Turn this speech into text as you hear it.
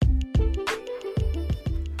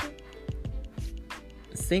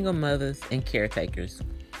Single mothers and caretakers,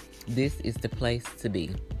 this is the place to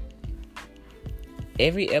be.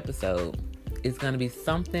 Every episode is going to be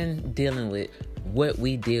something dealing with what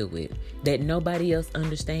we deal with that nobody else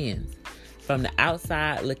understands. From the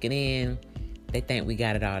outside looking in, they think we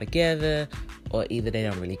got it all together, or either they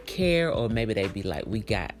don't really care, or maybe they be like, we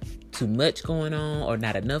got too much going on or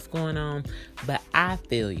not enough going on. But I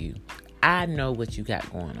feel you. I know what you got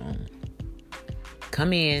going on.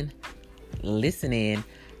 Come in, listen in,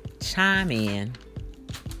 chime in,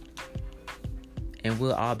 and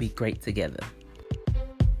we'll all be great together.